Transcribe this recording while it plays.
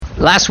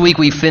Last week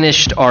we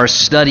finished our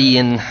study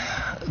in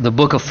the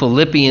book of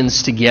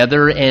Philippians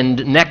together,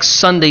 and next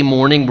Sunday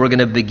morning we're going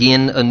to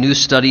begin a new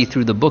study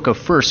through the book of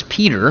 1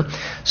 Peter.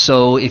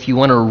 So if you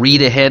want to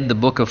read ahead the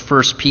book of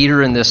 1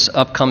 Peter in this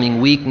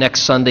upcoming week,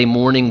 next Sunday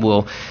morning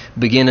we'll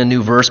begin a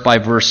new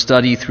verse-by-verse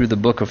study through the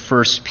book of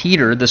 1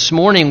 Peter. This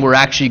morning we're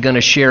actually going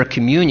to share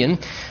communion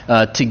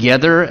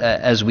together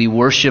as we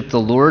worship the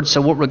Lord.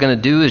 So what we're going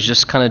to do is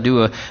just kind of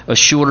do a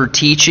shorter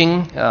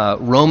teaching.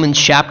 Romans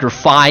chapter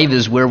 5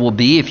 is where we'll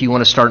be if you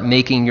want to start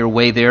making your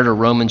way there to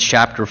Romans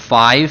chapter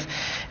 5.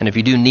 And if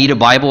you do need a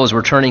Bible as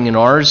we're turning in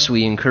ours,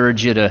 we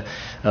encourage you to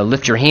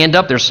lift your hand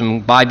up. There's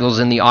some Bibles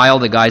in the aisle.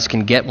 The guys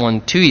can get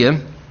one to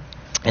you.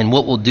 And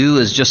what we'll do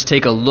is just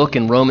take a look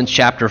in Romans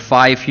chapter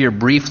 5 here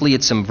briefly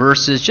at some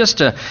verses just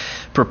to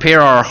prepare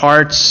our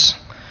hearts.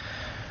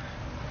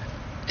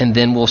 And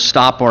then we'll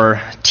stop our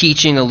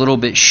teaching a little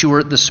bit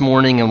short this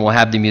morning, and we'll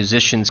have the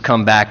musicians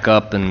come back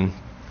up and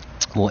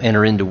we'll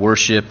enter into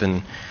worship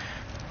and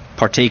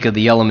partake of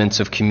the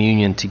elements of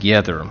communion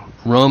together.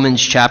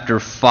 Romans chapter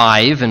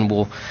 5, and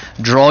we'll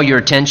draw your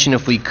attention,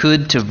 if we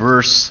could, to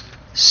verse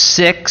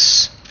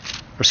 5.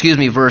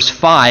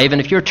 And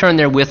if you're turned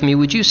there with me,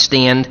 would you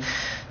stand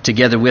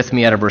together with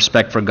me out of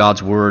respect for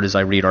God's word as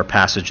I read our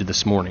passage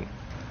this morning?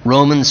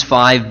 Romans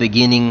 5,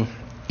 beginning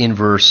in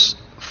verse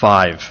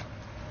 5.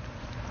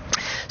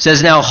 It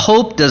says, "Now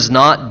hope does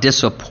not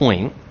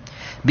disappoint,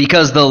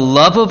 because the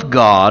love of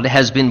God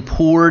has been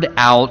poured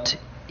out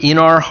in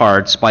our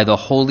hearts by the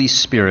Holy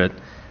Spirit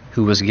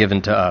who was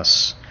given to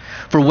us.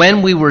 For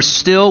when we were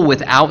still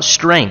without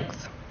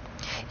strength,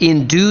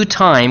 in due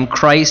time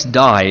Christ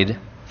died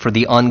for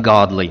the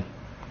ungodly.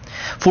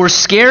 For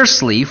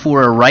scarcely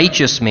for a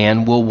righteous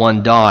man will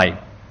one die,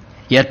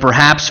 yet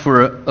perhaps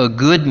for a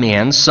good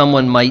man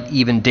someone might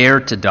even dare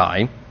to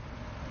die.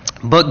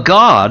 But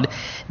God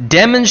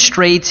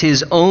demonstrates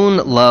his own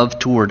love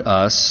toward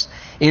us,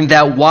 in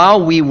that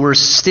while we were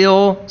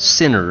still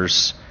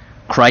sinners,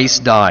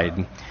 Christ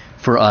died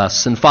for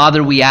us." And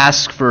Father, we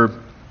ask for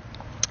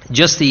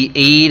just the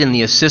aid and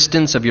the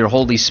assistance of your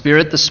Holy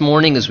Spirit this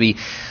morning as we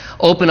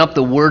open up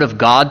the Word of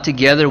God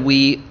together.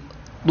 We,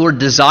 Lord,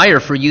 desire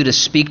for you to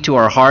speak to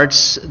our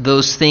hearts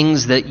those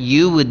things that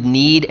you would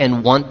need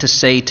and want to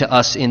say to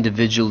us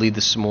individually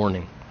this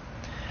morning.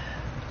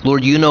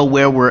 Lord, you know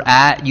where we're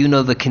at. You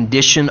know the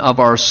condition of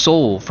our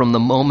soul from the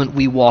moment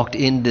we walked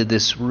into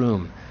this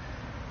room.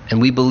 And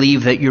we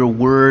believe that your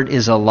word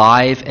is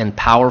alive and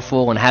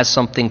powerful and has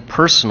something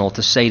personal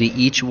to say to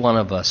each one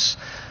of us.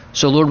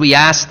 So, Lord, we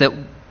ask that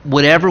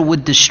whatever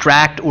would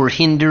distract or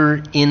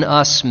hinder in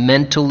us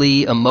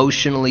mentally,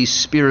 emotionally,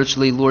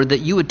 spiritually, Lord, that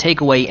you would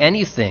take away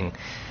anything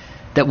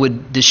that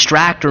would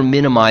distract or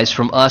minimize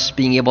from us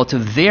being able to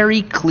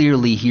very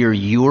clearly hear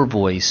your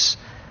voice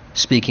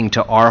speaking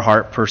to our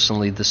heart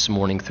personally this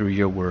morning through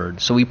your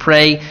word. So we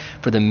pray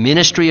for the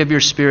ministry of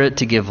your Spirit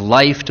to give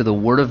life to the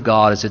word of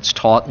God as it's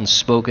taught and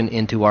spoken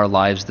into our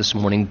lives this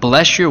morning.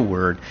 Bless your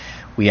word,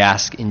 we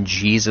ask in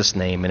Jesus'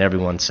 name. And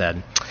everyone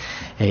said,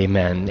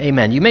 amen.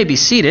 Amen. You may be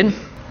seated.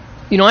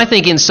 You know, I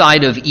think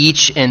inside of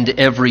each and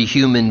every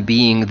human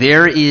being,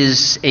 there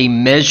is a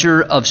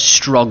measure of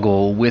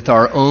struggle with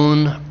our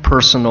own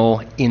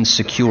personal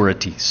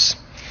insecurities.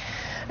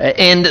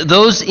 And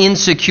those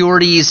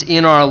insecurities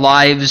in our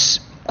lives,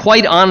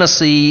 quite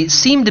honestly,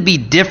 seem to be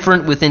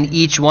different within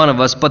each one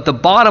of us. But the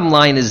bottom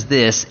line is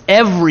this: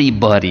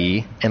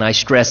 everybody, and I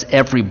stress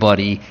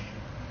everybody,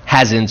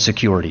 has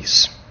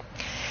insecurities.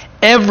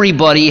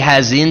 Everybody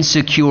has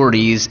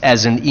insecurities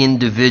as an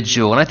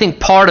individual. And I think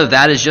part of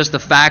that is just the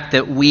fact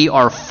that we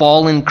are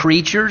fallen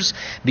creatures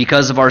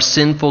because of our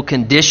sinful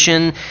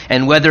condition.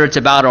 And whether it's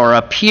about our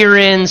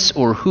appearance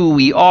or who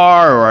we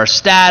are or our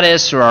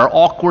status or our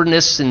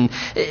awkwardness, and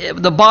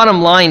the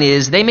bottom line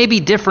is they may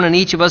be different in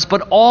each of us,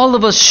 but all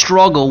of us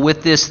struggle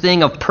with this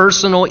thing of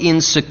personal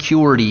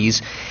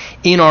insecurities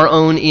in our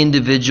own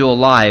individual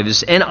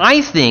lives. And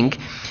I think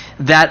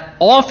that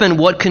often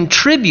what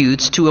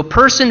contributes to a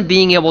person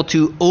being able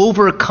to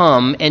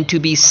overcome and to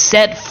be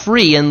set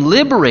free and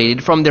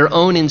liberated from their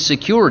own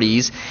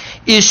insecurities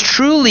is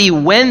truly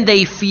when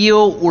they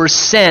feel or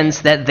sense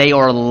that they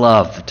are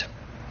loved.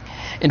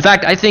 In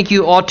fact, I think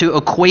you ought to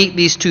equate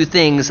these two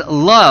things.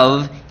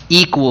 Love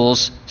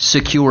equals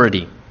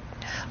security.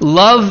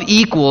 Love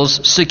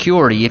equals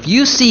security. If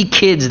you see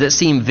kids that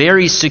seem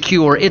very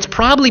secure, it's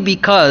probably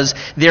because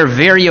they're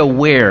very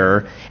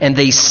aware and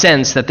they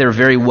sense that they're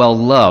very well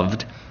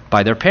loved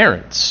by their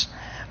parents.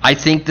 I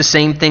think the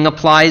same thing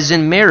applies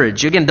in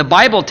marriage. Again, the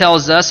Bible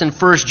tells us in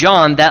 1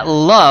 John that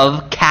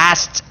love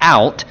casts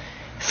out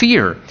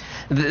fear.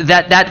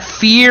 That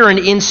fear and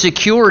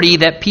insecurity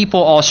that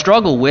people all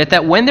struggle with,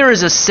 that when there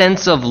is a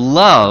sense of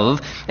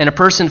love and a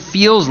person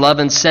feels love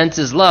and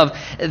senses love,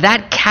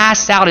 that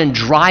casts out and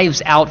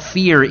drives out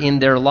fear in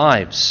their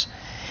lives.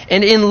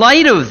 And in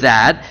light of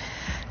that,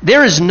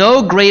 There is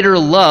no greater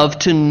love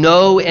to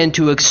know and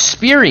to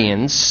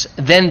experience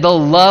than the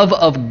love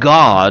of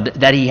God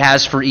that He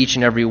has for each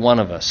and every one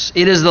of us.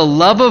 It is the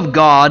love of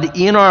God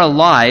in our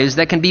lives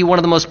that can be one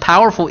of the most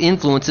powerful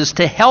influences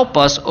to help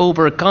us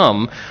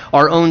overcome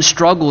our own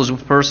struggles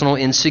with personal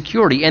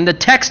insecurity. And the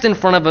text in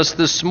front of us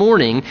this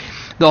morning,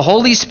 the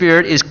Holy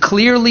Spirit is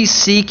clearly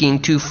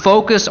seeking to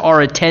focus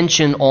our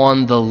attention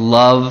on the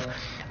love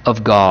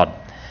of God.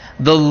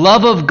 The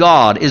love of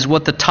God is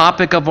what the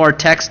topic of our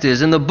text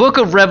is. And the book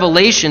of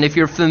Revelation, if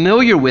you're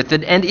familiar with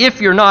it, and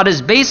if you're not,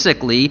 is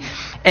basically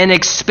an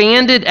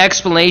expanded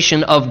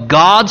explanation of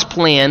God's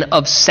plan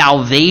of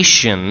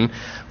salvation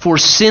for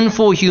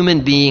sinful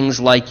human beings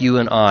like you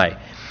and I.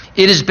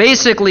 It is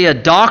basically a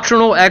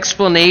doctrinal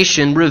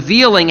explanation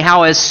revealing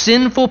how, as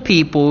sinful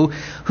people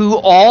who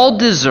all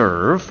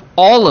deserve,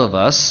 all of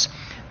us,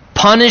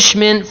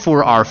 punishment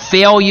for our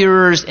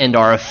failures and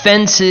our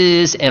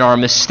offenses and our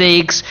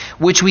mistakes,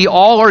 which we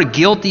all are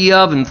guilty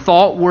of in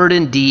thought, word,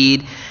 and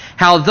deed,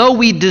 how though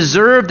we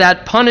deserve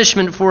that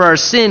punishment for our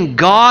sin,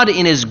 God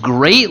in His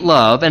great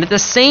love and at the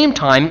same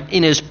time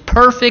in His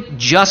perfect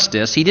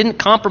justice, He didn't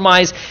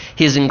compromise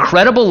His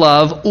incredible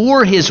love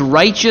or His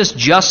righteous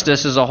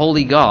justice as a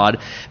holy God.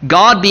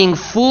 God, being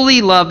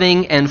fully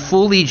loving and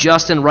fully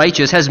just and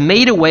righteous, has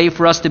made a way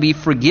for us to be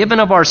forgiven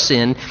of our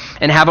sin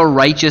and have a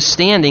righteous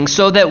standing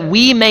so that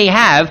we may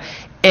have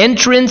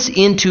entrance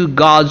into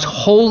God's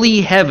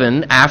holy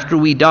heaven after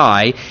we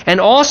die,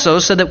 and also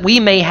so that we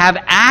may have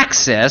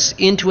access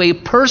into a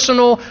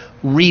personal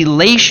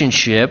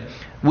relationship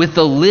with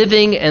the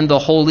living and the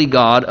holy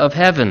God of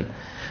heaven.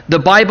 The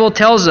Bible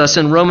tells us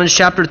in Romans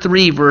chapter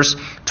 3, verse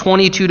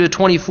 22 to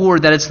 24,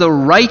 that it's the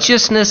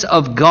righteousness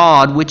of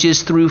God which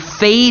is through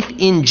faith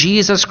in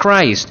Jesus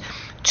Christ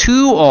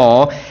to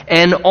all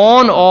and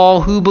on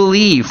all who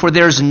believe. For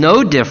there's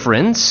no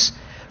difference,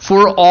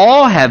 for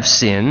all have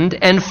sinned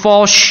and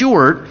fall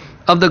short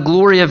of the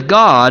glory of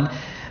God.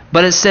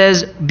 But it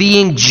says,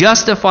 being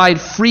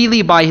justified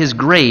freely by His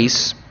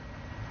grace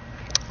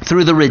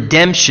through the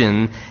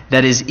redemption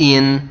that is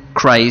in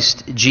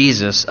Christ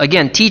Jesus.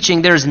 Again,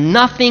 teaching there's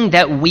nothing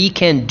that we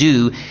can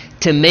do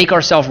to make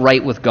ourselves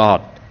right with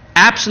God.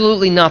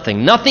 Absolutely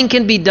nothing. Nothing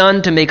can be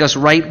done to make us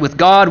right with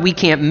God. We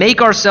can't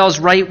make ourselves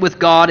right with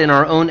God in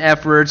our own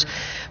efforts.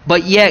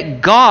 But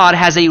yet God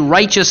has a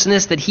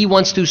righteousness that He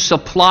wants to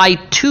supply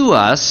to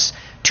us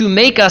to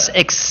make us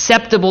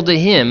acceptable to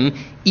Him,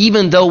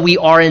 even though we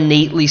are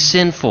innately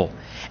sinful.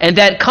 And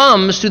that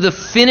comes through the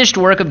finished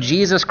work of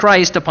Jesus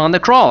Christ upon the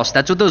cross.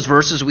 That's what those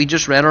verses we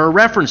just read are a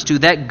reference to.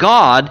 That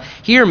God,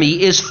 hear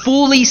me, is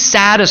fully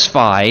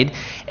satisfied,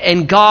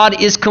 and God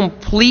is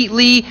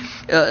completely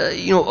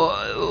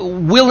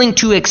willing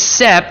to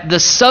accept the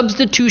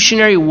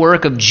substitutionary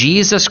work of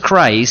Jesus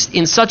Christ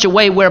in such a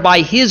way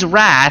whereby His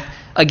wrath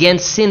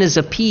against sin is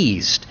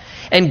appeased.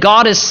 And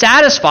God is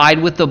satisfied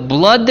with the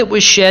blood that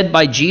was shed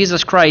by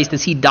Jesus Christ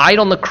as He died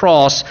on the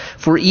cross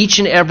for each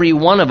and every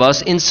one of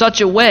us in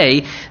such a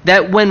way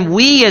that when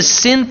we as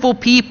sinful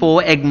people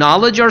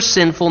acknowledge our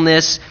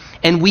sinfulness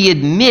and we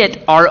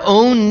admit our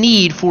own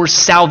need for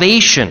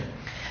salvation,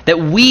 that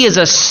we as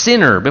a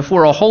sinner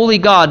before a holy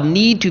God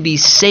need to be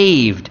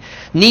saved,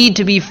 need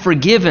to be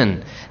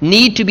forgiven,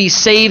 need to be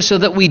saved so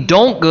that we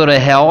don't go to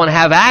hell and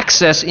have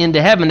access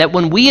into heaven, that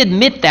when we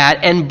admit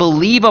that and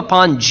believe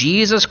upon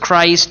Jesus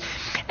Christ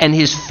and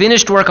His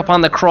finished work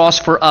upon the cross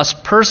for us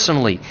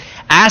personally,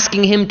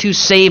 asking Him to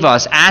save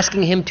us,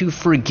 asking Him to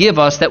forgive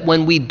us, that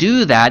when we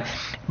do that,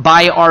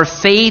 by our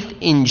faith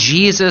in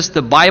Jesus,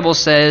 the Bible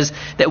says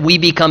that we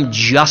become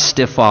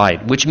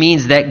justified, which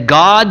means that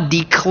God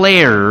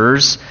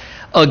declares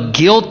a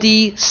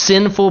guilty,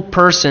 sinful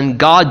person,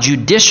 God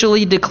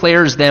judicially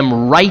declares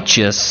them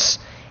righteous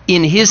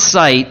in His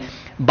sight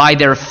by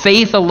their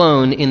faith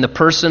alone in the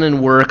person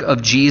and work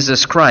of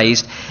Jesus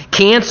Christ,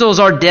 cancels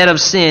our debt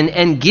of sin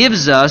and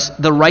gives us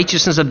the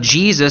righteousness of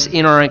Jesus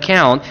in our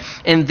account.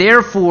 And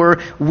therefore,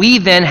 we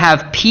then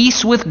have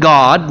peace with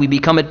God. We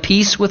become at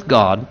peace with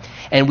God.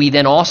 And we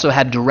then also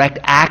have direct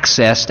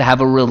access to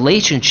have a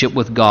relationship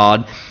with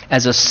God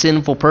as a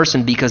sinful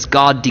person because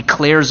God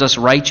declares us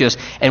righteous,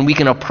 and we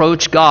can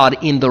approach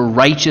God in the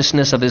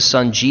righteousness of His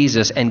Son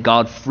Jesus, and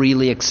God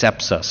freely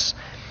accepts us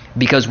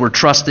because we're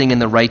trusting in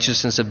the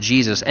righteousness of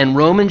Jesus. And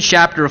Romans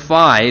chapter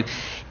 5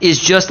 is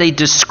just a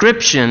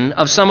description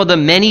of some of the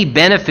many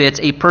benefits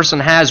a person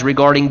has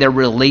regarding their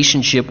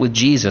relationship with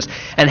Jesus,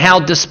 and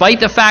how despite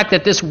the fact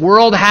that this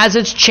world has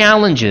its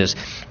challenges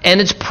and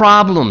its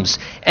problems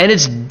and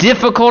its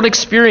difficult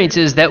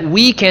experiences, that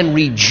we can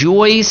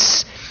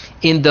rejoice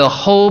in the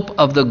hope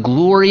of the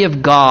glory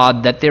of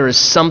God, that there is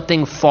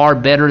something far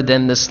better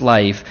than this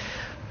life,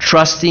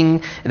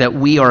 trusting that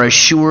we are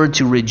assured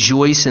to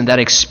rejoice in that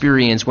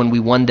experience when we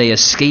one day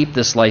escape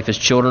this life as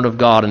children of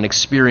God and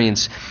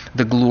experience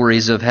the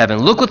glories of heaven.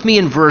 Look with me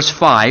in verse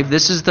 5.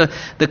 This is the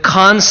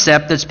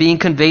concept that's being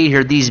conveyed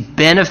here, these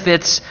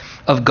benefits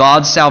of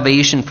God's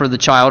salvation for the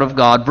child of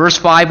God. Verse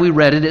 5, we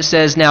read it. It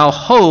says, "Now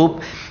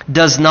hope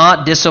does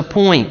not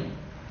disappoint,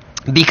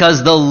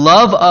 because the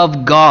love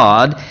of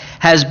God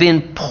has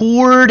been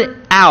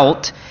poured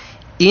out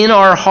in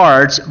our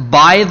hearts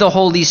by the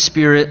Holy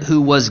Spirit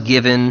who was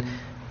given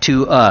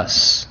to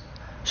us.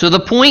 So the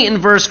point in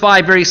verse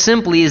 5 very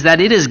simply is that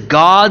it is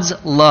God's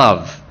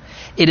love.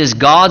 It is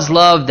God's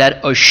love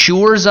that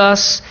assures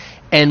us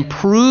and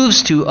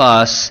proves to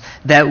us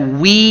that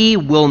we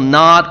will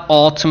not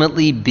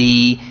ultimately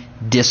be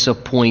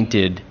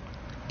disappointed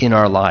in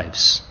our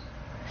lives.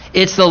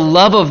 It's the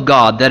love of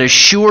God that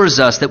assures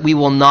us that we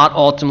will not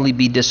ultimately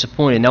be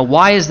disappointed. Now,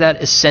 why is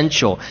that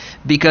essential?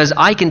 Because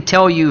I can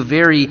tell you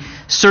very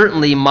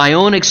certainly my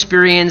own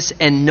experience,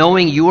 and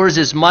knowing yours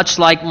is much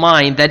like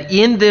mine, that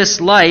in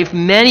this life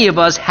many of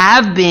us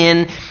have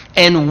been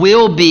and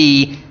will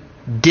be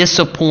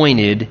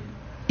disappointed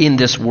in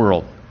this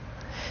world.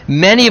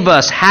 Many of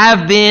us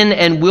have been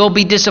and will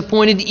be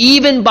disappointed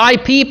even by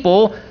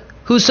people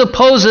who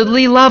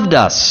supposedly loved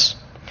us,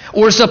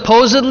 or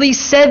supposedly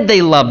said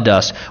they loved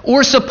us,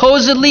 or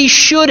supposedly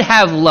should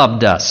have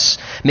loved us.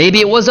 Maybe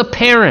it was a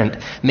parent,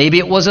 maybe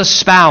it was a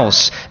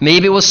spouse,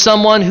 maybe it was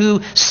someone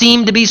who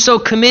seemed to be so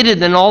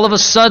committed, and all of a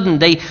sudden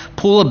they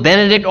pull a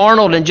Benedict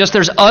Arnold and just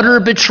there's utter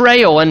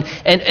betrayal,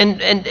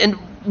 and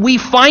we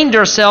find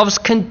ourselves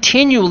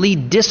continually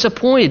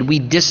disappointed. We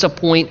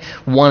disappoint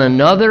one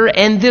another,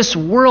 and this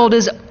world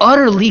is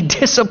utterly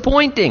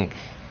disappointing.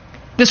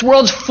 This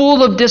world's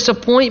full of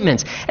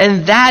disappointments,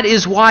 and that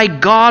is why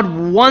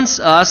God wants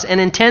us and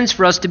intends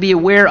for us to be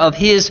aware of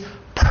His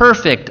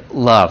perfect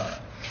love.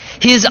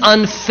 His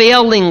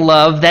unfailing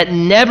love that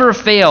never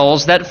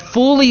fails, that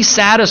fully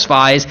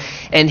satisfies,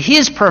 and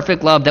His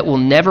perfect love that will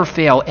never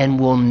fail and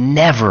will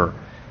never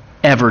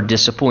ever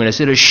disappoint us.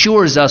 It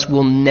assures us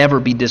we'll never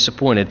be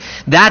disappointed.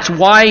 That's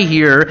why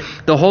here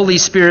the Holy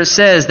Spirit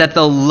says that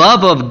the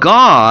love of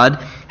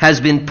God has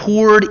been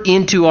poured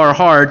into our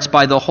hearts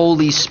by the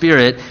Holy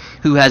Spirit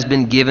who has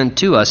been given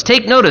to us.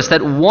 Take notice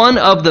that one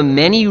of the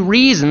many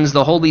reasons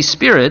the Holy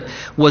Spirit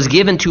was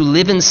given to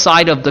live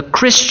inside of the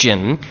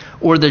Christian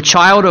or the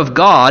child of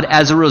God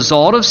as a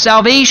result of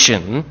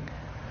salvation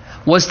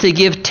was to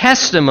give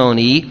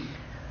testimony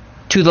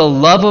to the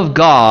love of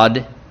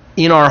God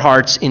in our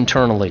hearts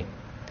internally.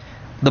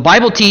 The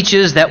Bible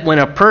teaches that when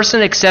a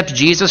person accepts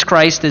Jesus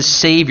Christ as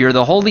Savior,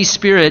 the Holy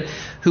Spirit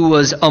who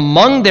was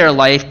among their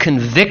life,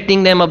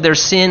 convicting them of their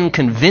sin,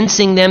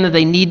 convincing them that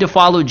they need to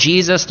follow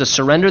Jesus, to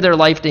surrender their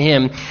life to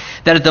Him,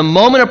 that at the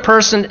moment a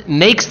person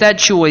makes that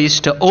choice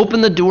to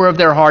open the door of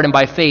their heart and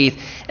by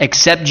faith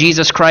accept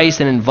Jesus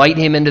Christ and invite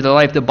Him into their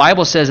life, the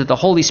Bible says that the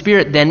Holy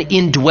Spirit then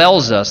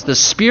indwells us. The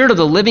Spirit of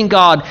the living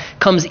God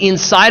comes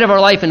inside of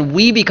our life and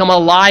we become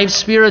alive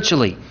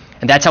spiritually.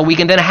 And that's how we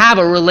can then have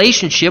a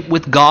relationship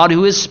with God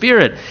who is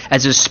Spirit,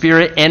 as His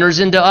Spirit enters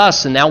into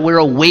us, and now we're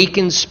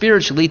awakened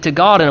spiritually to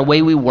God in a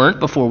way we weren't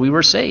before we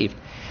were saved.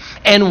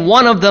 And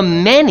one of the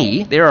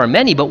many, there are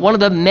many, but one of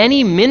the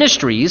many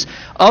ministries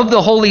of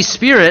the Holy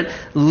Spirit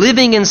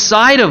living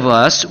inside of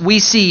us, we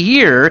see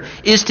here,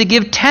 is to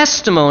give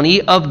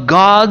testimony of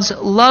God's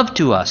love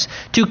to us,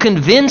 to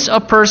convince a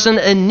person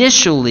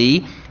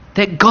initially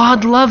that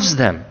God loves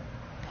them.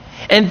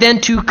 And then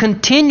to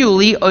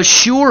continually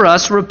assure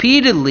us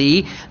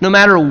repeatedly, no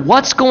matter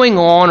what's going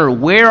on or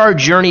where our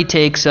journey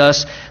takes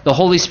us, the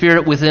Holy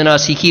Spirit within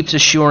us, He keeps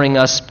assuring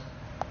us,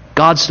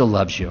 God still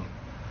loves you.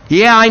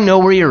 Yeah, I know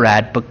where you're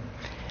at, but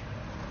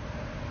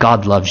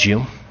God loves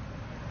you.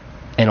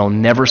 And He'll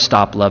never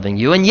stop loving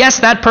you. And yes,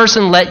 that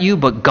person let you,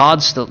 but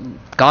God still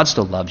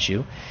loves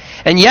you.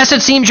 And yes,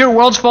 it seems your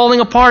world's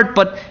falling apart,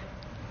 but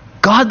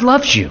God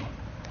loves you.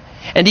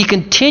 And He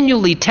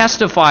continually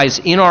testifies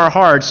in our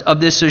hearts of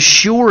this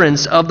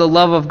assurance of the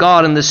love of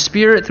God, and the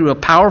Spirit, through a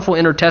powerful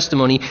inner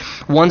testimony,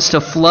 wants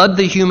to flood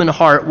the human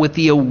heart with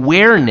the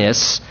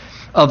awareness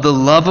of the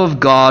love of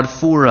God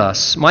for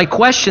us. My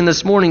question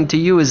this morning to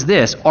you is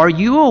this: are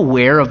you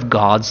aware of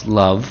God's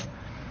love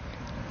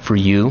for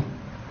you?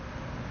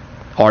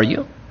 Are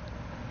you?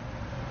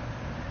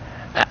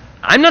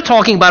 I'm not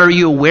talking about, are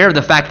you aware of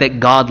the fact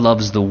that God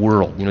loves the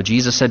world? You know,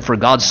 Jesus said, for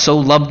God so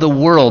loved the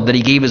world that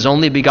He gave His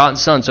only begotten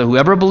Son, so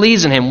whoever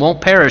believes in Him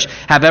won't perish,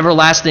 have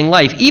everlasting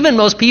life. Even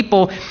most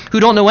people who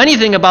don't know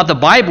anything about the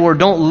Bible or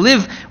don't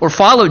live or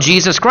follow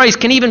Jesus Christ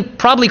can even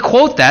probably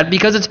quote that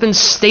because it's been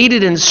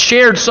stated and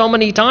shared so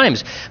many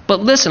times. But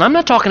listen, I'm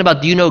not talking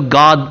about, do you know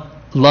God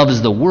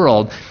loves the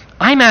world?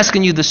 I'm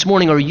asking you this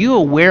morning, are you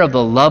aware of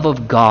the love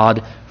of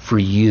God for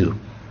you?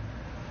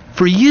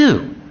 For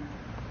you.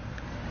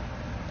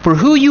 For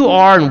who you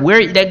are and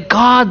where, that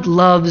God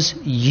loves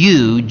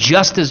you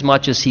just as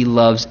much as He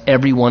loves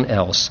everyone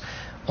else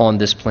on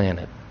this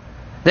planet.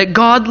 That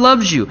God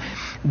loves you.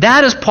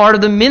 That is part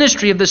of the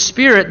ministry of the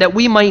Spirit, that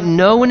we might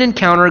know and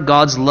encounter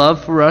God's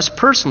love for us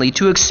personally,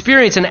 to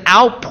experience an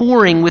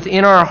outpouring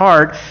within our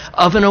heart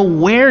of an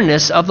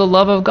awareness of the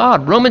love of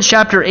God. Romans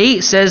chapter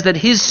 8 says that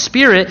His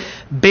Spirit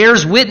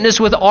bears witness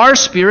with our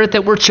spirit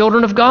that we're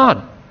children of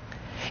God.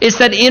 It's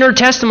that inner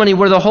testimony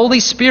where the Holy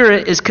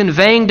Spirit is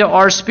conveying to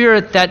our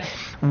spirit that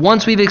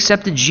once we've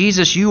accepted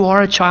Jesus, you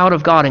are a child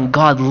of God, and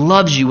God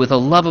loves you with the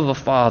love of a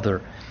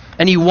father.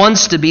 And He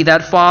wants to be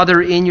that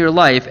father in your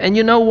life. And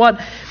you know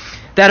what?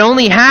 that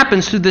only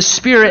happens through the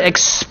Spirit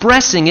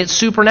expressing it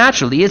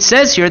supernaturally. It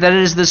says here that it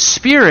is the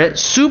Spirit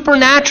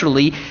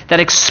supernaturally that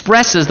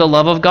expresses the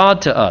love of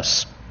God to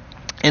us.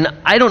 And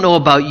I don't know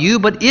about you,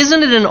 but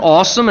isn't it an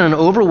awesome and an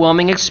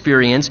overwhelming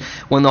experience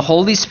when the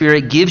Holy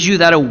Spirit gives you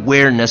that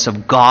awareness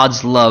of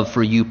God's love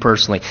for you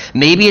personally?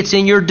 Maybe it's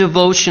in your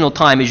devotional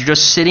time as you're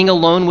just sitting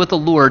alone with the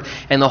Lord,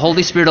 and the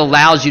Holy Spirit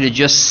allows you to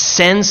just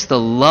sense the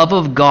love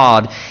of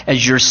God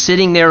as you're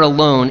sitting there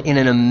alone in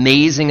an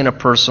amazing and a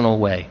personal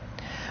way.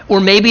 Or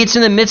maybe it's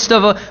in the midst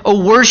of a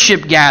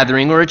worship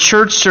gathering or a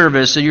church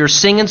service, or you're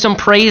singing some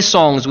praise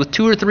songs with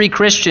 2 or 3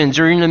 Christians,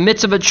 or you're in the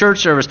midst of a church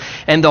service,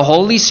 and the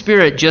Holy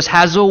Spirit just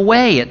has a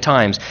way at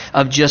times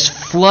of just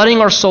flooding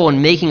our soul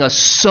and making us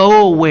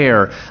so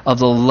aware of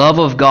the love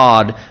of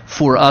God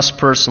for us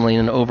personally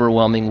in an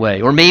overwhelming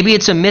way. Or maybe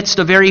it's amidst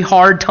a very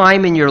hard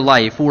time in your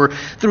life, or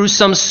through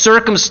some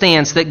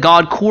circumstance that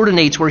God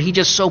coordinates where He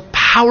just so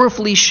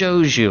powerfully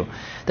shows you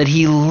that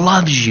He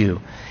loves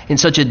you in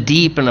such a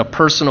deep and a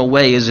personal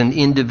way as an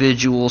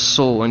individual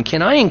soul. And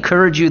can I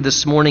encourage you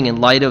this morning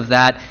in light of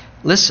that?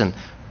 Listen,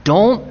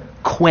 don't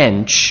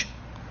quench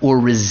or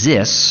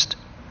resist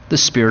the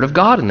Spirit of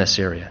God in this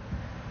area.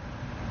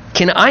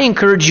 Can I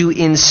encourage you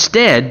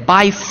instead,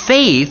 by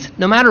faith,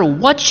 no matter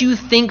what you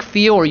think,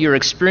 feel, or your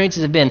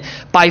experiences have been,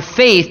 by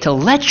faith to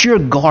let your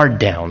guard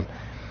down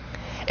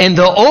and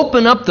to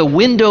open up the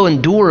window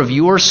and door of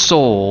your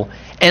soul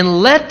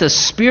and let the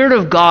Spirit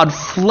of God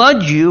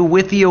flood you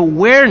with the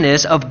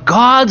awareness of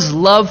God's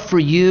love for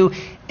you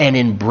and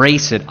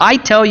embrace it. I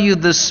tell you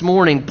this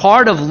morning,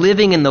 part of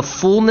living in the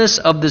fullness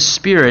of the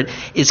Spirit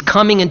is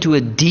coming into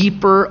a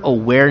deeper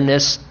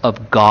awareness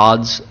of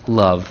God's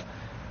love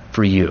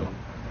for you.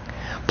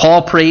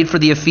 Paul prayed for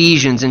the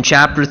Ephesians in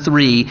chapter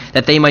 3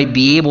 that they might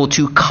be able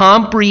to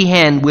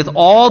comprehend with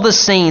all the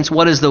saints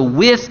what is the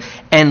width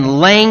and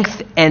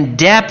length and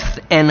depth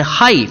and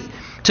height,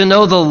 to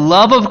know the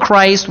love of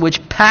Christ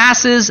which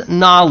passes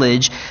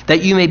knowledge,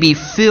 that you may be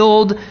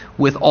filled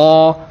with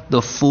all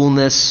the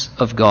fullness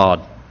of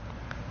God.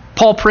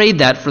 Paul prayed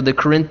that for the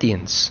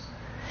Corinthians.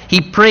 He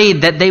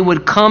prayed that they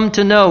would come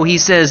to know, he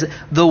says,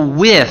 the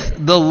width,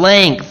 the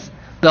length,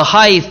 the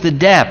height, the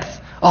depth.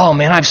 Oh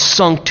man, I've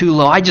sunk too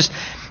low. You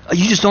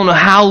just don't know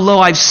how low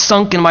I've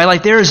sunk in my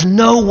life. There is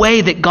no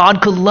way that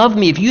God could love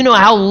me. If you know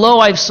how low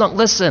I've sunk,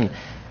 listen,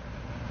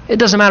 it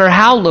doesn't matter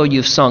how low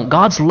you've sunk.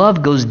 God's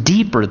love goes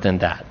deeper than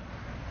that.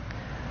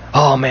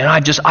 Oh man,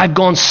 I've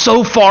gone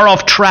so far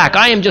off track.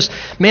 I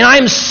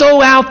am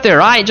so out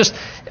there. I'm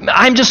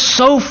just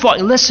so far.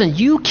 Listen,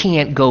 you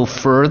can't go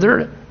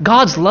further.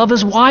 God's love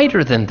is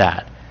wider than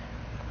that.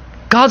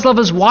 God's love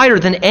is wider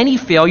than any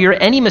failure,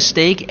 any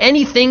mistake,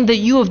 anything that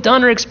you have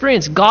done or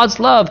experienced. God's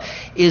love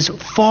is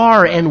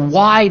far and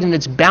wide in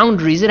its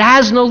boundaries. It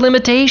has no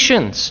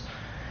limitations.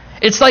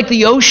 It's like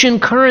the ocean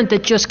current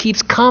that just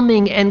keeps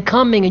coming and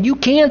coming, and you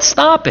can't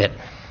stop it.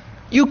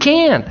 You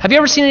can't. Have you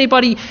ever seen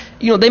anybody,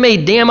 they may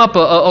dam up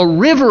a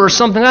river or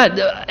something like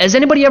that. Has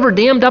anybody ever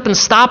dammed up and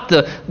stopped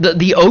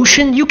the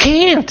ocean? You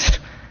can't.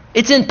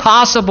 It's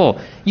impossible.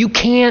 You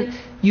can't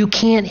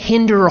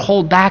hinder or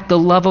hold back the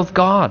love of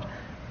God.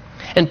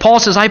 And Paul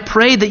says, I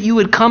pray that you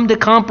would come to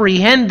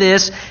comprehend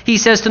this. He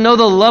says, to know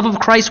the love of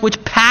Christ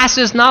which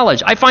passes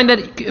knowledge. I find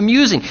that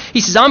amusing. He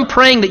says, I'm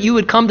praying that you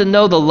would come to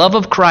know the love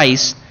of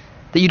Christ,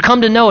 that you'd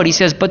come to know it. He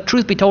says, but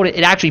truth be told,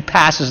 it actually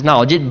passes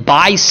knowledge. It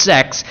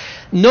bisects.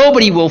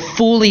 Nobody will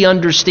fully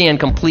understand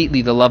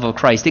completely the love of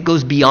Christ. It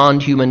goes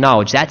beyond human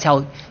knowledge. That's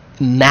how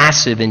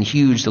massive and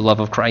huge the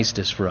love of Christ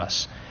is for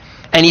us.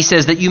 And he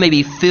says that you may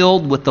be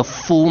filled with the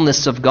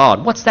fullness of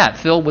God. What's that?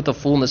 Filled with the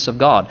fullness of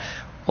God.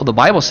 Well, the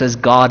Bible says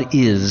God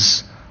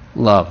is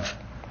love.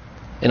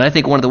 And I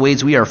think one of the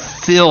ways we are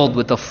filled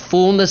with the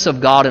fullness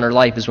of God in our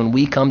life is when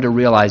we come to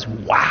realize,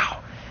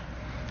 wow,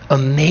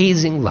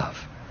 amazing love.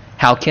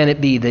 How can it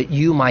be that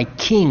you, my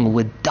King,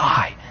 would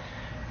die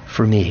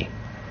for me?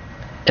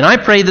 And I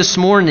pray this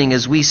morning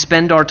as we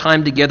spend our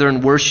time together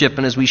in worship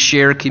and as we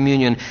share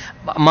communion,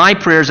 my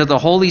prayer is that the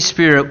Holy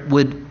Spirit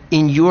would,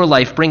 in your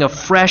life, bring a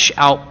fresh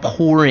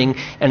outpouring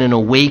and an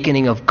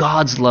awakening of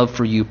God's love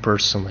for you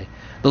personally.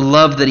 The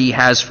love that He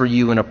has for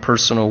you in a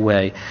personal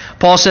way.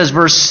 Paul says,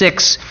 verse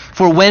 6,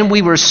 for when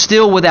we were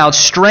still without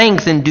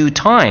strength in due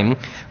time,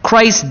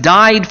 Christ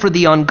died for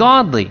the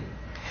ungodly.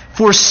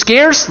 For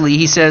scarcely,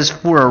 he says,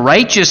 for a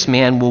righteous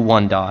man will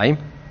one die,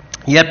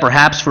 yet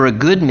perhaps for a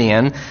good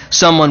man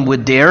someone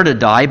would dare to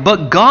die.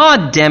 But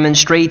God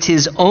demonstrates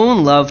His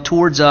own love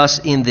towards us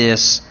in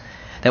this,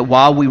 that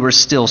while we were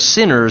still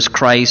sinners,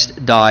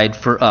 Christ died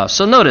for us.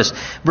 So notice,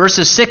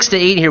 verses 6 to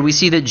 8 here, we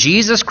see that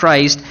Jesus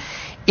Christ,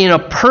 in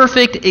a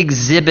perfect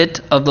exhibit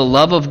of the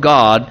love of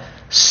God,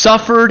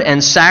 suffered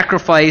and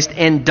sacrificed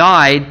and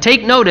died,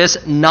 take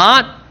notice,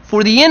 not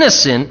for the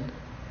innocent,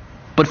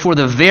 but for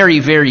the very,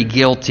 very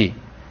guilty.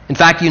 In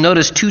fact, you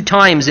notice 2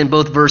 times in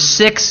both verse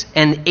 6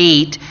 and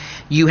 8,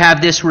 you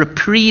have this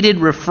repeated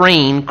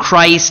refrain,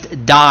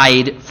 Christ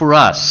died for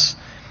us.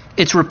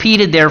 It's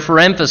repeated there for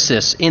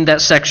emphasis in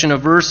that section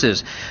of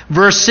verses.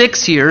 Verse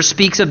 6 here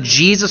speaks of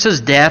Jesus'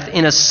 death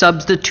in a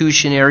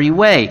substitutionary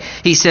way.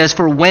 He says,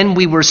 "For when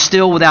we were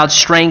still without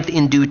strength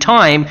in due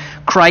time,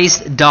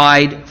 Christ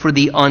died for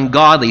the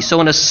ungodly." So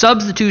in a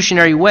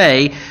substitutionary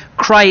way,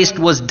 Christ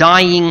was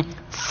dying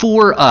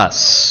for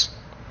us.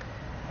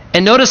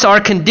 And notice our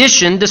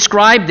condition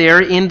described there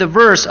in the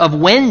verse of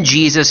when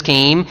Jesus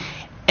came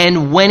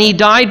and when he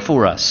died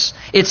for us.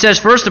 It says,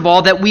 first of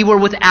all, that we were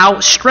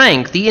without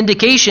strength. The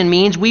indication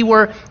means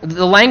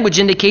the language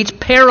indicates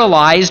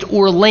paralyzed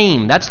or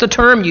lame. That's the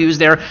term used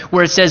there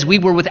where it says we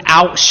were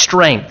without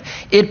strength.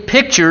 It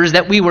pictures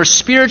that we were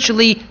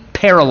spiritually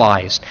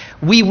paralyzed.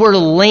 We were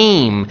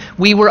lame.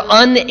 We were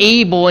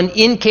unable and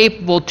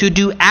incapable to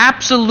do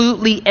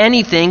absolutely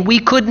anything. We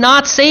could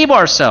not save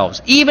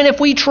ourselves, even if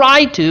we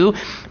tried to,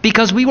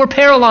 because we were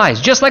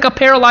paralyzed, just like a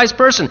paralyzed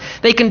person.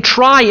 They can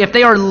try, if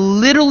they are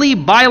literally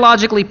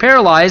biologically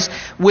paralyzed,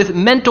 with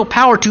mental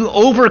power to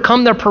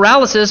overcome their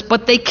paralysis,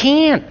 but they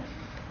can't.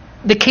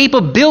 The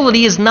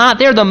capability is not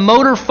there. The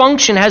motor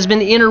function has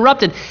been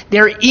interrupted.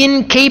 They're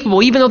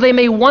incapable, even though they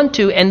may want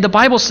to. And the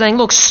Bible's saying,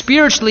 look,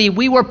 spiritually,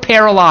 we were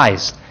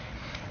paralyzed,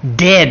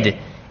 dead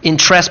in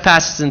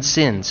trespasses and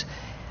sins.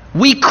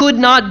 We could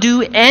not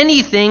do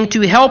anything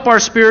to help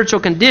our spiritual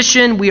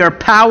condition. We are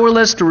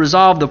powerless to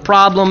resolve the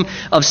problem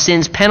of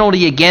sin's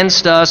penalty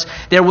against us.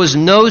 There was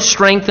no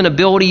strength and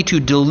ability to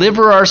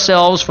deliver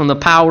ourselves from the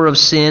power of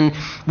sin.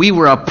 We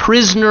were a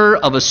prisoner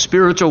of a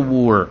spiritual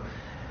war.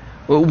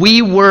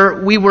 We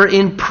were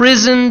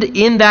imprisoned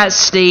in that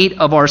state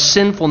of our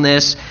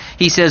sinfulness,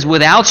 he says,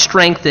 without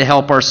strength to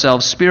help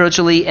ourselves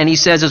spiritually. And he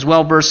says as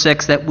well, verse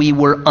 6, that we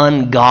were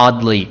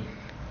ungodly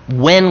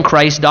when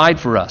Christ died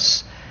for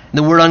us.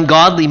 The word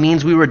ungodly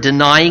means we were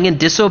denying and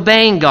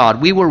disobeying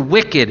God. We were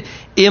wicked,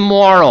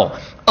 immoral,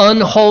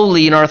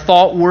 unholy in our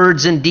thought,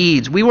 words, and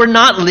deeds. We were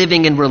not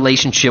living in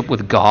relationship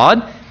with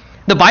God.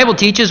 The Bible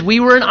teaches we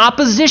were in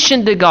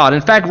opposition to God.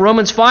 In fact,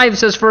 Romans 5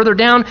 says further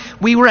down,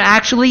 we were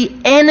actually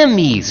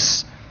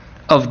enemies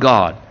of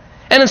God.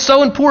 And it's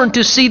so important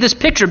to see this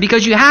picture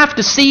because you have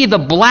to see the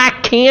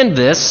black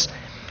canvas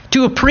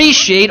to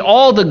appreciate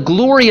all the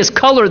glorious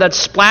color that's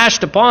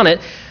splashed upon it,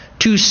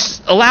 to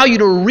allow you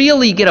to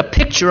really get a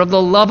picture of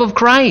the love of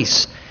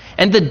Christ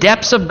and the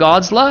depths of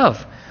God's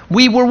love.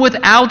 We were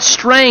without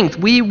strength.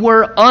 We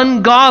were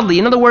ungodly.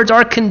 In other words,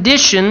 our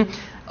condition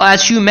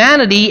as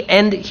humanity,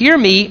 and hear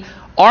me,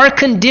 our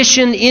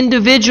condition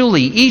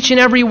individually, each and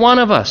every one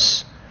of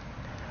us.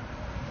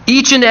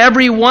 Each and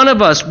every one of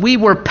us, we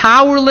were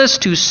powerless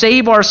to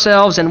save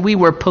ourselves, and we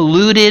were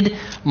polluted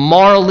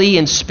morally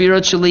and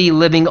spiritually,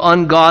 living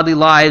ungodly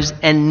lives,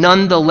 and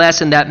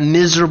nonetheless in that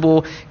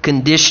miserable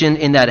condition,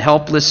 in that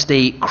helpless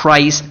state,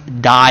 Christ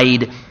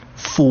died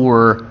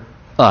for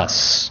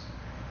us.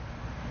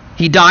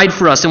 He died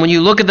for us. And when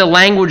you look at the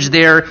language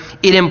there,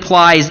 it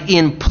implies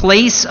in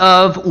place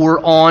of or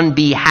on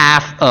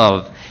behalf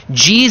of.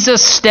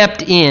 Jesus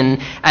stepped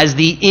in as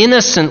the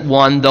innocent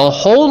one, the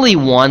holy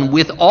one,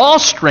 with all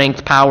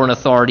strength, power, and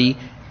authority,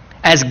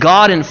 as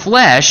God in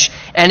flesh,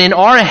 and in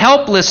our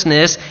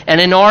helplessness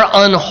and in our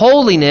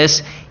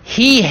unholiness,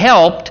 he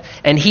helped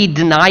and he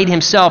denied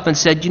himself and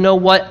said, you know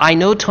what, I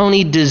know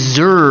Tony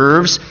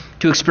deserves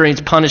to experience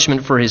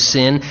punishment for his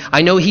sin.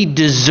 I know he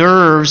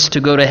deserves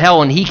to go to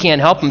hell and he can't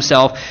help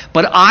himself,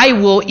 but I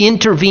will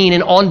intervene,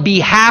 and on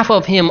behalf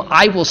of him,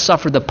 I will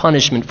suffer the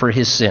punishment for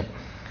his sin.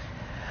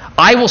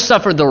 I will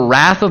suffer the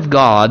wrath of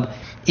God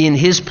in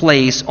his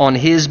place on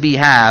his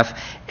behalf,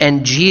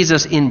 and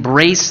Jesus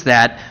embraced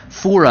that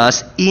for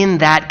us in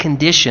that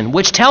condition,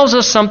 which tells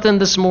us something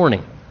this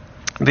morning.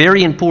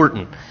 Very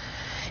important.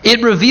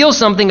 It reveals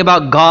something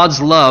about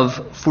God's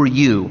love for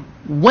you.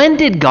 When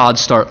did God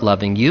start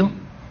loving you?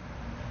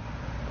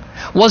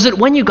 Was it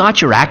when you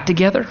got your act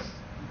together?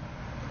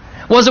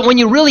 Was it when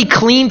you really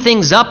cleaned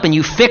things up and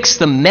you fixed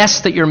the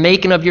mess that you're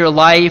making of your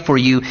life, or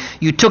you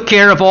took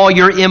care of all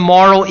your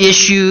immoral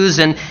issues?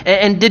 And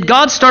did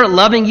God start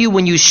loving you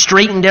when you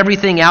straightened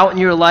everything out in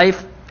your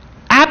life?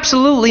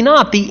 Absolutely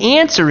not. The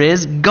answer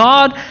is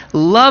God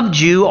loved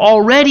you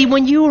already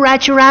when you were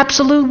at your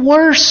absolute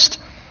worst.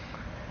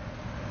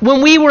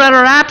 When we were at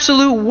our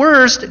absolute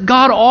worst,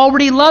 God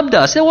already loved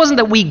us. It wasn't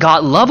that we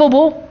got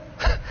lovable.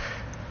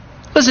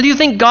 Listen, do you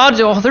think God,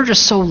 they're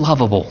just so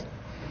lovable?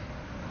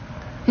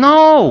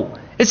 No.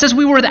 It says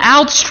we were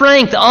without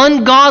strength,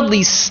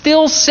 ungodly,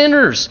 still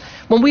sinners.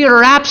 When we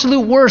are at our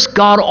absolute worst,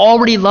 God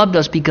already loved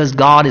us because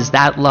God is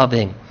that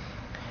loving.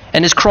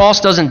 And his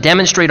cross doesn't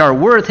demonstrate our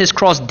worth. His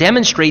cross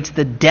demonstrates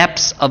the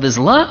depths of his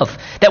love,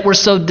 that we're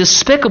so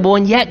despicable,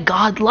 and yet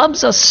God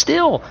loves us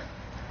still.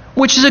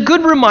 Which is a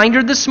good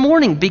reminder this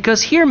morning,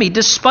 because hear me,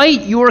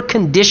 despite your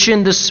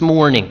condition this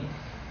morning,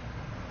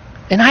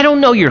 And I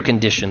don't know your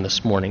condition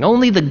this morning.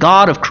 Only the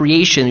God of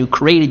creation who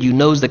created you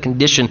knows the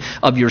condition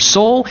of your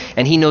soul,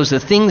 and he knows the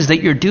things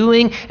that you're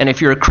doing. And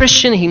if you're a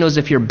Christian, he knows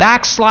if you're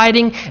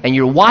backsliding and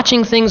you're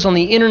watching things on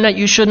the internet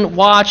you shouldn't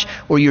watch,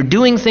 or you're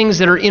doing things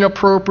that are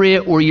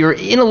inappropriate, or you're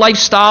in a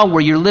lifestyle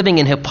where you're living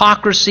in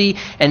hypocrisy,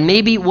 and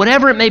maybe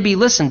whatever it may be.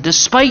 Listen,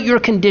 despite your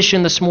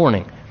condition this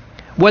morning,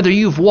 whether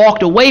you've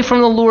walked away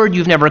from the Lord,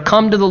 you've never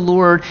come to the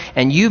Lord,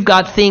 and you've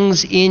got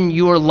things in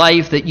your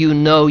life that you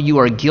know you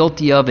are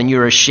guilty of and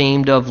you're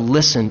ashamed of,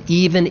 listen,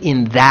 even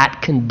in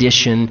that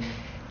condition,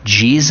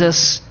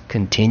 Jesus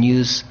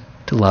continues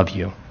to love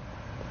you.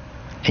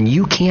 And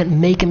you can't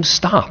make him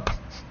stop.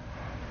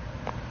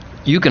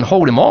 You can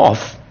hold him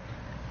off,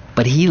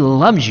 but he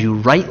loves you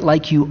right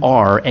like you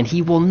are, and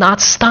he will not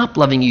stop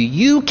loving you.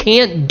 You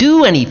can't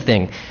do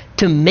anything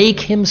to make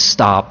him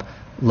stop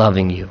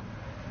loving you.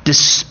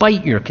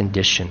 Despite your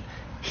condition,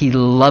 he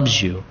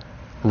loves you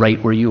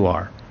right where you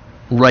are,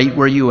 right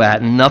where you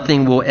at.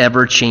 Nothing will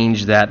ever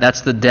change that. That's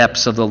the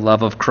depths of the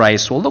love of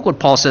Christ. Well, look what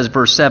Paul says,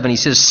 verse 7. He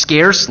says,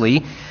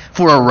 scarcely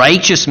for a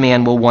righteous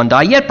man will one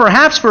die, yet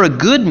perhaps for a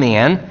good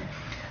man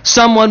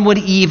someone would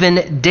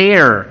even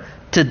dare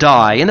to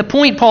die. And the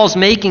point Paul's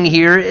making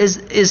here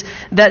is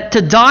that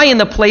to die in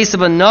the place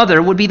of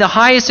another would be the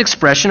highest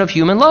expression of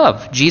human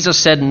love. Jesus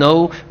said,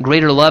 no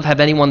greater love have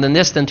anyone than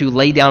this, than to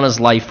lay down his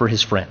life for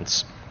his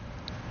friends.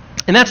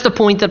 And that's the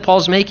point that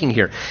Paul's making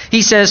here.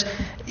 He says,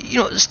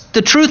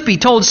 the truth be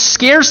told,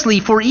 scarcely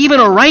for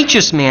even a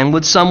righteous man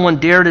would someone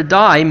dare to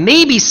die.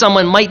 Maybe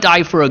someone might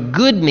die for a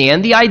good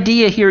man. The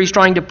idea here he's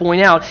trying to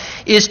point out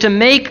is to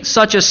make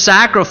such a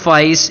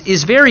sacrifice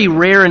is very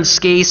rare and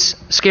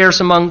scarce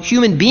among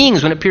human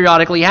beings when it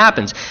periodically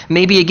happens.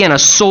 Maybe, again, a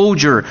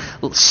soldier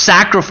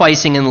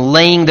sacrificing and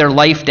laying their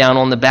life down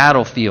on the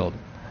battlefield.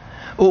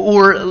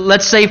 Or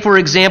let's say, for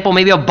example,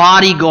 maybe a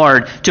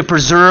bodyguard to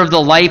preserve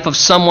the life of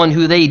someone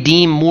who they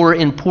deem more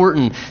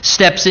important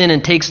steps in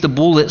and takes the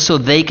bullet so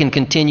they can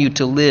continue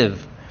to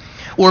live.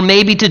 Or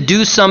maybe to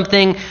do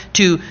something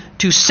to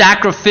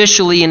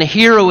sacrificially in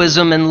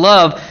heroism and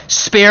love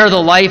spare the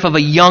life of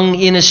a young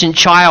innocent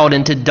child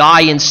and to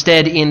die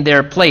instead in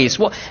their place.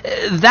 Well,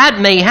 that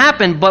may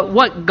happen, but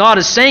what God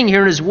is saying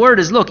here in his word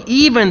is, look,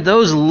 even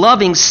those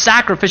loving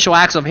sacrificial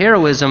acts of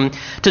heroism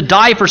to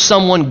die for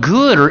someone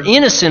good or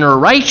innocent or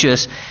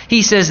righteous,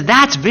 he says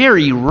that's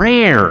very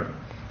rare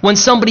when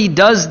somebody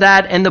does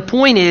that. And the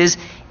point is,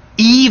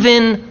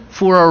 even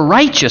for a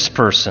righteous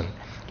person,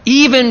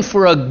 even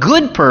for a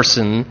good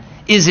person,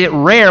 is it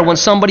rare when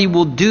somebody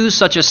will do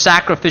such a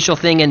sacrificial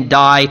thing and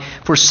die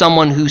for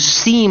someone who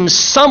seems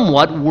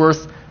somewhat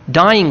worth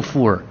dying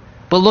for.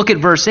 But look at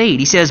verse 8.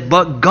 He says,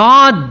 but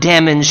God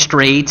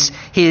demonstrates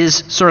his,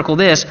 circle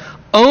this,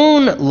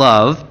 own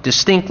love,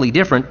 distinctly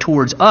different,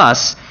 towards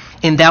us,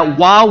 in that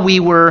while we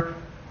were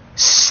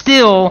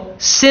still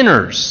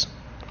sinners,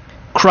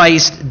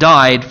 Christ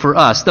died for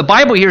us. The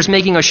Bible here is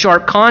making a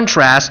sharp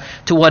contrast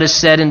to what is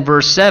said in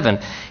verse 7.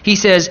 He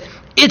says,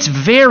 it's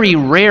very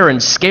rare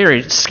and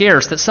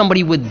scarce that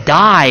somebody would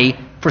die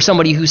for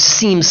somebody who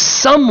seems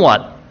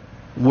somewhat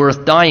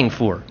worth dying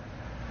for.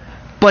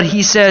 But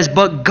he says,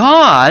 but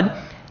God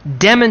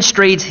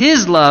demonstrates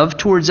his love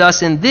towards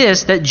us in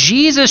this, that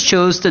Jesus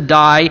chose to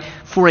die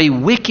for a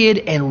wicked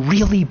and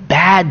really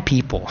bad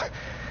people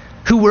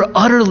who were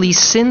utterly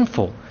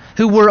sinful,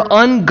 who were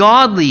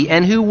ungodly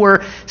and who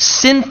were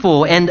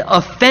sinful and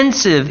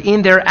offensive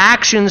in their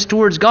actions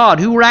towards God,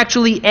 who were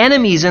actually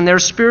enemies in their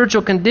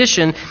spiritual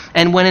condition.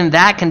 And when in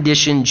that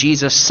condition,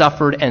 Jesus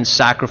suffered and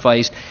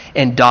sacrificed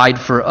and died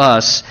for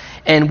us.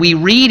 And we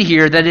read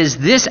here that is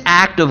this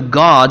act of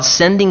God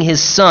sending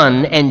his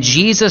Son and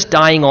Jesus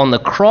dying on the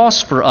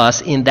cross for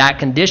us in that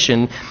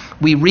condition.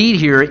 We read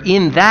here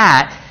in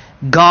that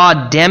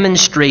God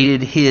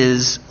demonstrated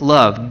his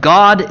love.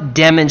 God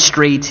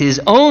demonstrates his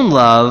own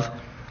love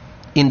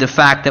in the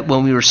fact that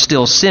when we were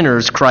still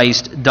sinners,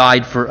 Christ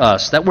died for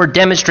us. That word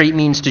demonstrate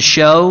means to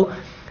show,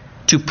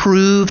 to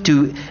prove,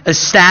 to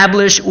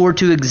establish, or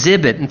to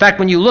exhibit. In fact,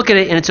 when you look at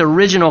it in its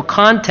original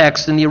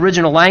context, in the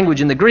original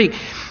language, in the Greek,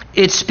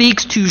 it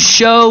speaks to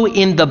show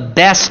in the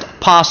best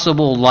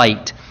possible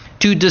light,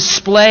 to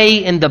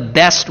display in the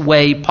best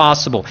way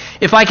possible.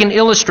 If I can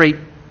illustrate,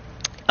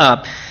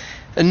 a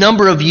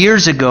number of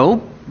years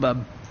ago,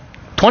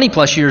 20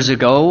 plus years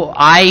ago,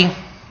 I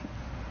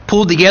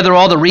pulled together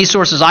all the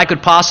resources I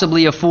could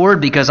possibly afford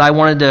because I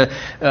wanted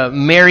to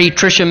marry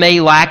Tricia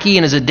May Lackey,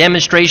 and as a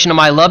demonstration of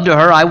my love to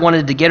her, I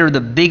wanted to get her the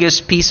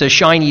biggest piece of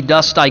shiny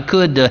dust I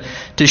could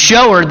to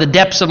show her the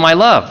depths of my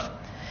love.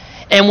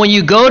 And when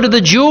you go to the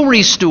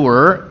jewelry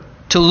store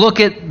to look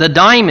at the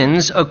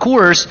diamonds, of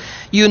course,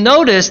 you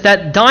notice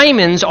that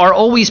diamonds are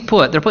always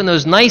they're putting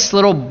those nice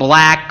little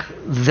black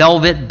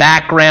velvet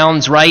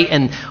backgrounds, right?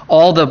 And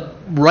all the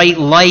right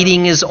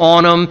lighting is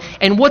on them.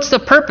 And what's the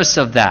purpose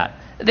of that?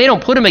 They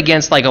don't put them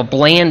against like a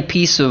bland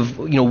piece of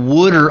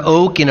wood or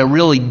oak in a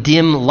really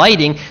dim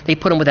lighting. They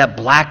put them with that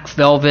black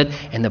velvet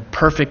and the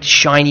perfect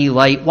shiny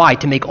light. Why?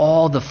 To make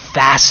all the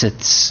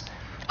facets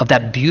of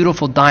that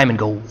beautiful diamond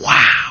go,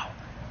 wow.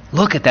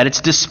 Look at that.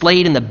 It's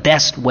displayed in the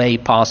best way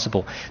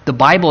possible. The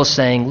Bible is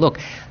saying, look,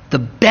 the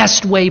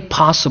best way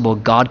possible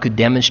God could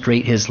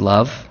demonstrate his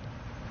love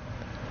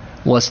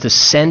was to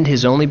send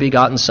his only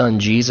begotten Son,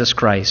 Jesus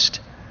Christ,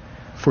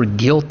 for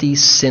guilty,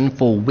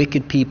 sinful,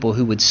 wicked people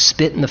who would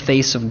spit in the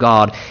face of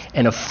God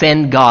and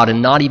offend God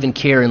and not even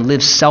care and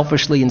live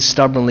selfishly and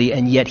stubbornly,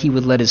 and yet he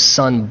would let his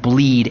Son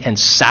bleed and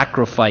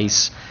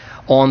sacrifice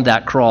on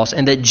that cross.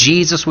 And that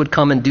Jesus would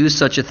come and do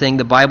such a thing,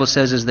 the Bible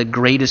says, is the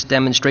greatest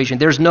demonstration.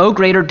 There's no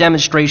greater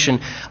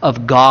demonstration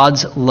of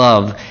God's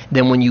love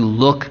than when you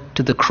look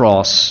to the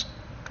cross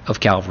of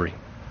Calvary.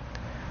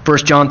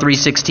 1 John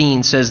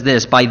 3:16 says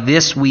this, "By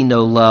this we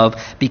know love,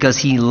 because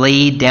he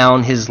laid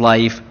down his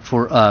life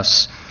for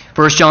us."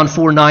 1 John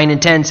 4:9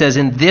 and 10 says,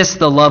 "In this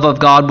the love of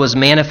God was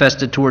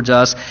manifested towards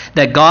us,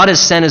 that God has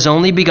sent his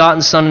only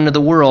begotten Son into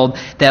the world,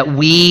 that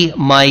we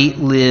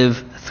might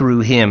live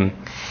through him.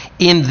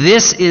 In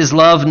this is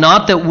love,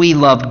 not that we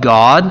loved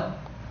God,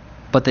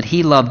 but that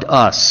he loved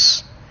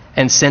us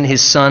and sent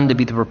his Son to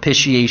be the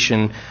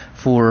propitiation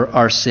for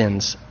our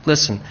sins."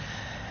 Listen,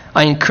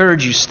 I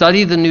encourage you,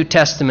 study the New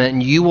Testament,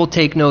 and you will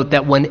take note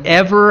that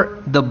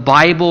whenever the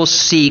Bible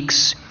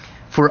seeks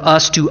for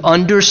us to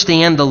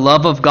understand the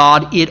love of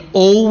God, it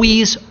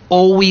always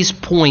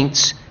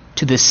points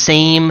to the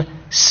same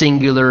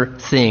singular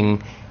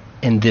thing,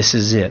 and this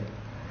is it.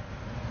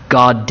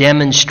 God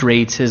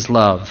demonstrates his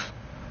love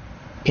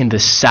in the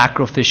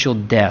sacrificial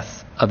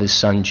death of his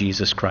Son,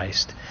 Jesus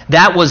Christ.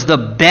 That was the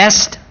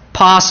best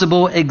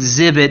possible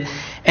exhibit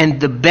and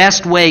the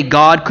best way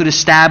God could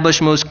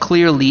establish most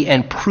clearly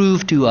and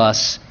prove to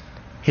us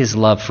his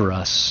love for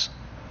us.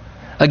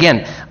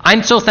 Again,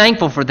 I'm so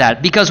thankful for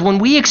that, because when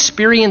we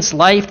experience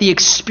life, the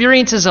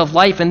experiences of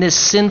life in this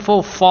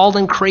sinful,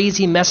 fallen,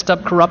 crazy, messed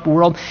up, corrupt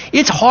world,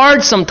 it's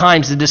hard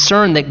sometimes to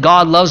discern that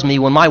God loves me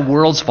when my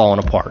world's falling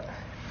apart.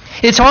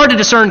 It's hard to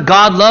discern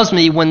God loves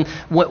me when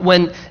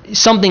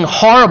something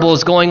horrible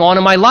is going on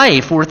in my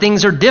life, or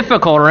things are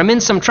difficult, or I'm in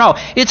some trouble.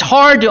 It's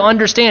hard to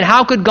understand,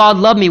 how could God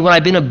love me when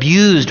I've been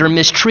abused or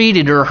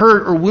mistreated or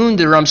hurt or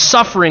wounded, or I'm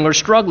suffering or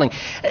struggling?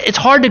 It's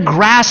hard to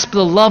grasp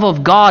the love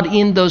of God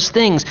in those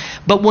things.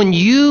 But when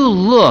you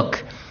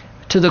look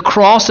to the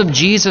cross of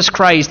Jesus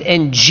Christ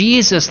and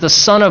Jesus, the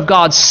Son of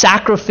God,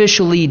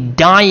 sacrificially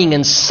dying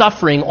and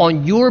suffering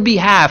on your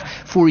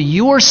behalf for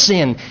your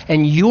sin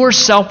and your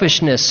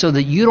selfishness so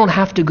that you don't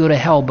have to go to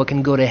hell but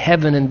can go to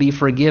heaven and be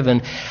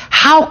forgiven,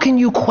 how can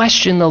you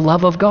question the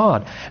love of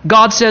God?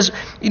 God says,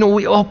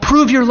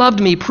 prove your love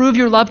to me, prove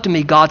your love to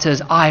me. God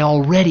says, I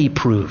already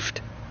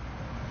proved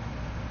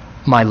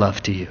my love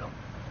to you.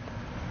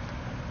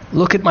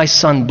 Look at my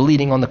Son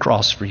bleeding on the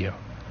cross for you.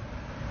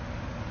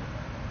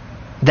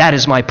 That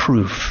is my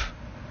proof,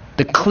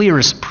 the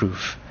clearest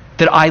proof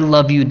that I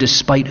love you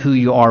despite who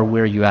you are,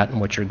 where you're at, and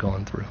what you're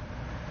going through.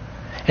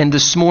 And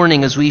this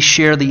morning, as we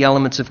share the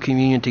elements of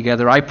communion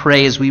together, I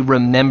pray as we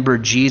remember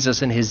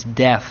Jesus and his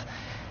death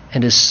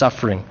and his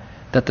suffering,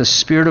 that the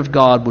Spirit of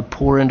God would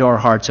pour into our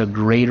hearts a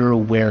greater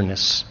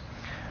awareness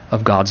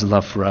of God's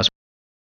love for us.